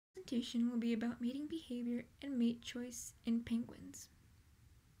presentation will be about mating behavior and mate choice in penguins.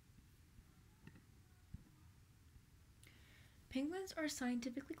 Penguins are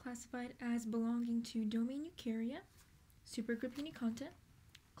scientifically classified as belonging to domain Eukarya, supergroup Uniconta,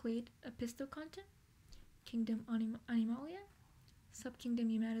 clade Opisthoconta, kingdom Animalia, subkingdom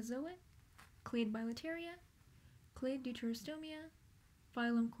Eumatozoa, clade Bilateria, clade Deuterostomia,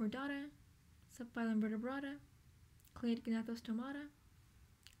 phylum Chordata, subphylum Vertebrata, clade Gnathostomata,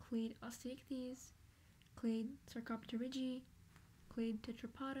 clade Osteichthyes, clade Sarcopterygii, clade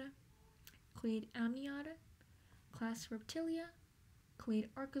Tetrapoda, clade Amniota, class Reptilia, clade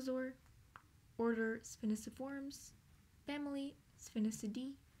Archosaur, order Spheniciformes, family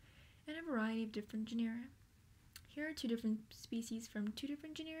Sphenicidae, and a variety of different genera. Here are two different species from two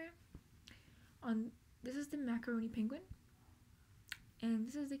different genera. This is the macaroni penguin, and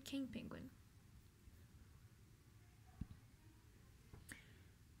this is the king penguin.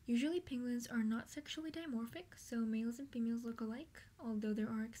 Usually penguins are not sexually dimorphic, so males and females look alike, although there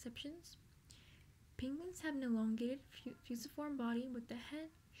are exceptions. Penguins have an elongated fusiform body with the head,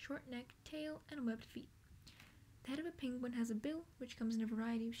 short neck, tail, and webbed feet. The head of a penguin has a bill, which comes in a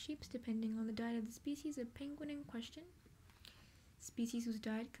variety of shapes depending on the diet of the species of penguin in question. Species whose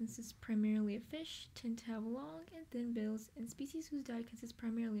diet consists primarily of fish tend to have long and thin bills, and species whose diet consists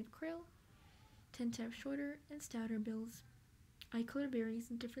primarily of krill tend to have shorter and stouter bills. Eye color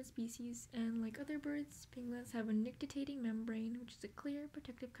varies in different species, and like other birds, penguins have a nictitating membrane, which is a clear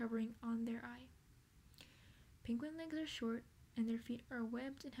protective covering on their eye. Penguin legs are short, and their feet are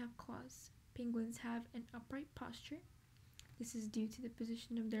webbed and have claws. Penguins have an upright posture. This is due to the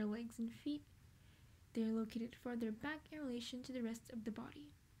position of their legs and feet. They are located farther back in relation to the rest of the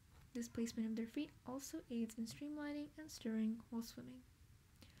body. This placement of their feet also aids in streamlining and stirring while swimming.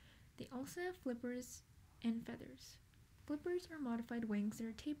 They also have flippers and feathers. Flippers are modified wings that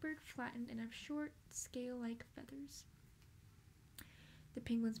are tapered, flattened, and have short, scale-like feathers. The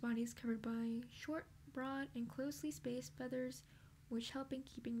penguin's body is covered by short, broad, and closely spaced feathers, which help in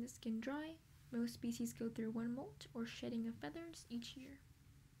keeping the skin dry. Most species go through one molt, or shedding of feathers, each year.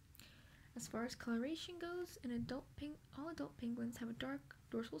 As far as coloration goes, all adult penguins have a dark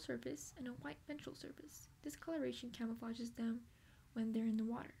dorsal surface and a white ventral surface. This coloration camouflages them when they're in the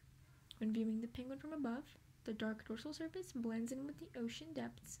water. When viewing the penguin from above, the dark dorsal surface blends in with the ocean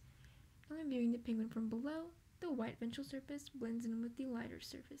depths, and when viewing the penguin from below, the white ventral surface blends in with the lighter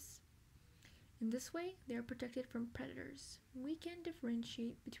surface. In this way, they are protected from predators. We can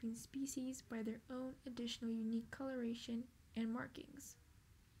differentiate between species by their own additional unique coloration and markings.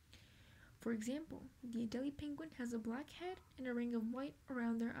 For example, the Adelie penguin has a black head and a ring of white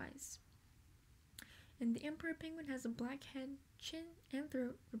around their eyes. And the emperor penguin has a black head, chin, and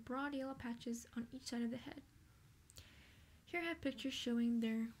throat with broad yellow patches on each side of the head. Here I have pictures showing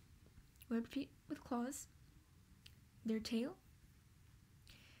their webbed feet with claws, their tail,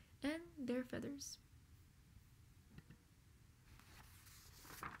 and their feathers.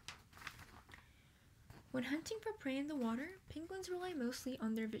 When hunting for prey in the water, penguins rely mostly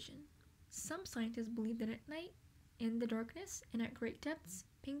on their vision. Some scientists believe that at night, in the darkness, and at great depths,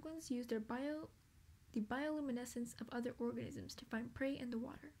 penguins use the bioluminescence of other organisms to find prey in the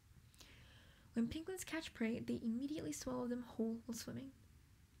water. When penguins catch prey, they immediately swallow them whole while swimming.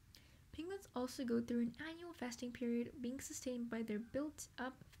 Penguins also go through an annual fasting period, being sustained by their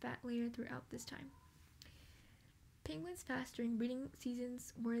built-up fat layer throughout this time. Penguins fast during breeding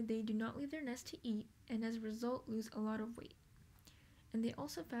seasons where they do not leave their nest to eat, and as a result lose a lot of weight. And they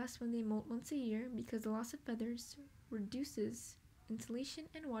also fast when they molt once a year because the loss of feathers reduces insulation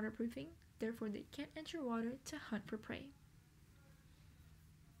and waterproofing, therefore they can't enter water to hunt for prey.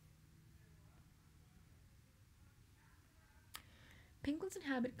 Penguins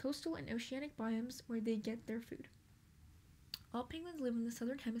inhabit coastal and oceanic biomes where they get their food. All penguins live in the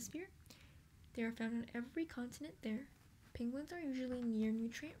southern hemisphere. They are found on every continent there. Penguins are usually near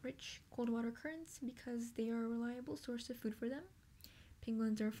nutrient-rich cold water currents because they are a reliable source of food for them.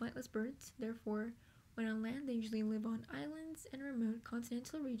 Penguins are flightless birds, therefore, when on land they usually live on islands and remote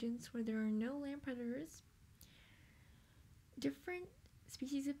continental regions where there are no land predators. Different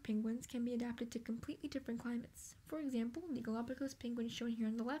species of penguins can be adapted to completely different climates. For example, the Galapagos penguin shown here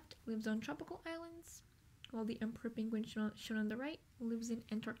on the left lives on tropical islands, while the emperor penguin shown on the right lives in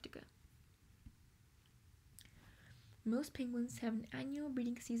Antarctica. Most penguins have an annual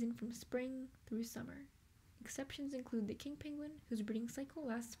breeding season from spring through summer. Exceptions include the king penguin, whose breeding cycle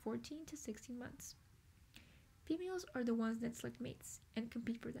lasts 14 to 16 months. Females are the ones that select mates and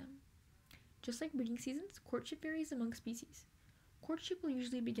compete for them. Just like breeding seasons, courtship varies among species. Courtship will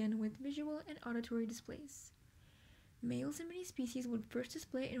usually begin with visual and auditory displays. Males in many species would first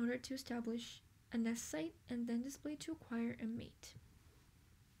display in order to establish a nest site and then display to acquire a mate.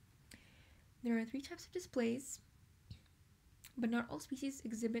 There are 3 types of displays, but not all species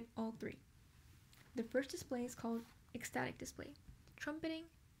exhibit all 3. The first display is called ecstatic display, trumpeting,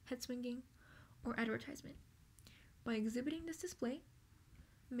 head swinging, or advertisement. By exhibiting this display,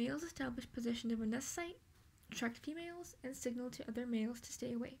 males establish possession of a nest site, attract females, and signal to other males to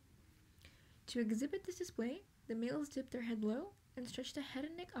stay away. To exhibit this display, the males dip their head low and stretch the head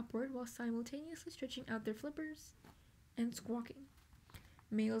and neck upward while simultaneously stretching out their flippers and squawking.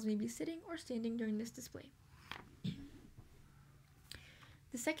 Males may be sitting or standing during this display.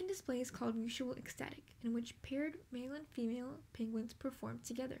 The second display is called mutual ecstatic, in which paired male and female penguins perform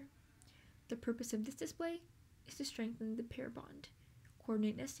together. The purpose of this display is to strengthen the pair bond,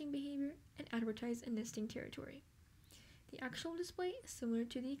 coordinate nesting behavior, and advertise a nesting territory. The actual display is similar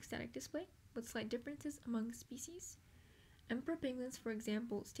to the ecstatic display, with slight differences among species. Emperor penguins, for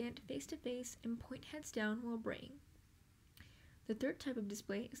example, stand face to face and point heads down while braying. The third type of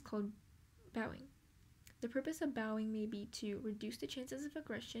display is called bowing. The purpose of bowing may be to reduce the chances of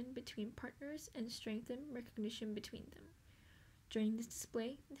aggression between partners and strengthen recognition between them. During this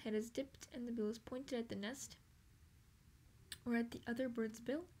display, the head is dipped and the bill is pointed at the nest or at the other bird's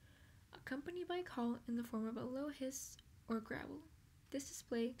bill, accompanied by a call in the form of a low hiss or growl. This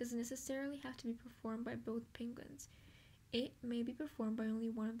display doesn't necessarily have to be performed by both penguins. It may be performed by only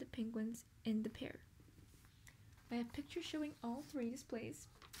one of the penguins in the pair. I have pictures showing all 3 displays.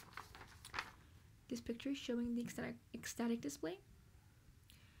 This picture is showing the ecstatic display.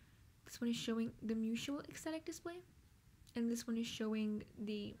 This one is showing the mutual ecstatic display. And this one is showing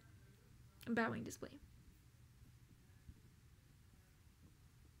the bowing display.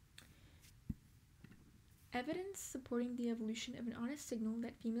 Evidence supporting the evolution of an honest signal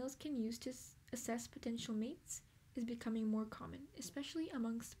that females can use to assess potential mates is becoming more common, especially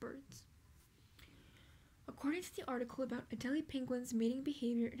amongst birds. According to the article about Adelie penguins' mating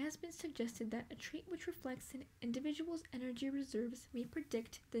behavior, it has been suggested that a trait which reflects an individual's energy reserves may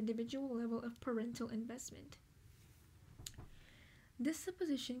predict the individual level of parental investment. This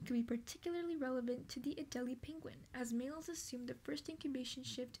supposition could be particularly relevant to the Adelie penguin, as males assume the first incubation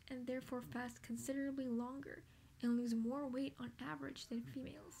shift and therefore fast considerably longer and lose more weight on average than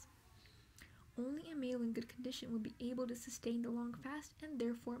females. Only a male in good condition will be able to sustain the long fast, and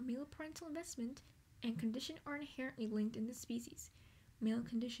therefore male parental investment and condition are inherently linked in this species. Male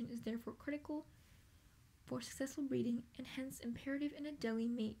condition is therefore critical for successful breeding and hence imperative in Adelie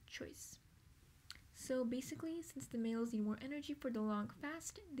mate choice. So basically, since the males need more energy for the long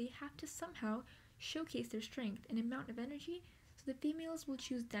fast, they have to somehow showcase their strength and amount of energy, so the females will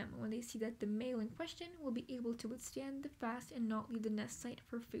choose them when they see that the male in question will be able to withstand the fast and not leave the nest site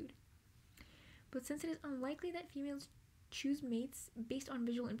for food. But since it is unlikely that females choose mates based on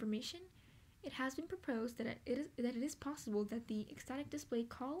visual information, it has been proposed that it is possible that the ecstatic display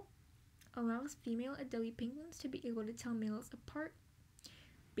call allows female Adelie penguins to be able to tell males apart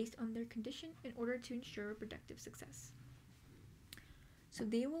based on their condition in order to ensure reproductive success. So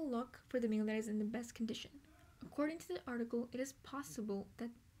they will look for the male that is in the best condition. According to the article, it is possible that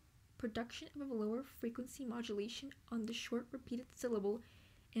production of a lower frequency modulation on the short repeated syllable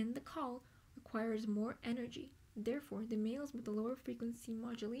in the call requires more energy. Therefore, the males with the lower frequency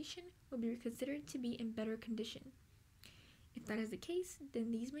modulation will be considered to be in better condition. If that is the case,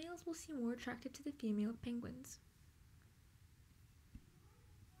 then these males will seem more attractive to the female penguins.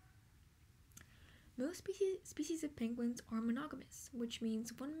 Most species of penguins are monogamous, which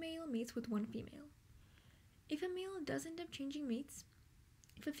means one male mates with one female. If a female does end up changing mates,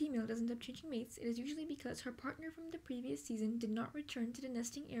 it is usually because her partner from the previous season did not return to the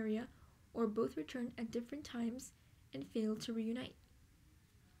nesting area, or both returned at different times and failed to reunite.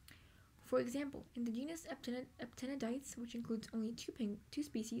 For example, in the genus Aptenidites, which includes only two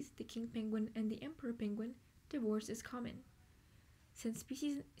species, the king penguin and the emperor penguin, divorce is common. Since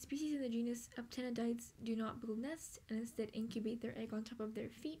species in the genus Aptenidites do not build nests and instead incubate their egg on top of their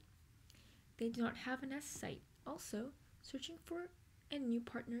feet, they do not have a nest site. Also, searching for a new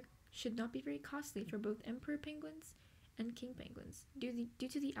partner should not be very costly for both emperor penguins and king penguins due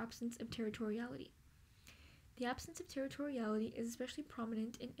to the absence of territoriality. The absence of territoriality is especially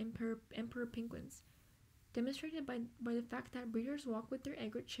prominent in emperor penguins, demonstrated by the fact that breeders walk with their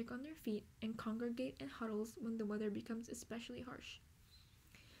egg or chick on their feet and congregate in huddles when the weather becomes especially harsh.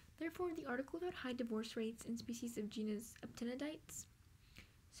 Therefore, the article about high divorce rates in species of genus Aptenidites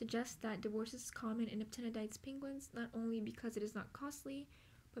suggests that divorce is common in Aptenidites penguins not only because it is not costly,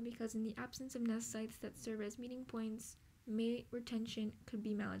 but because in the absence of nest sites that serve as meeting points, mate retention could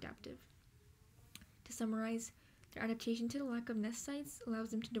be maladaptive. To summarize, Their adaptation to the lack of nest sites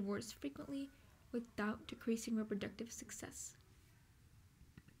allows them to divorce frequently without decreasing reproductive success.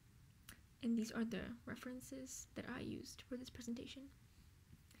 And these are the references that I used for this presentation.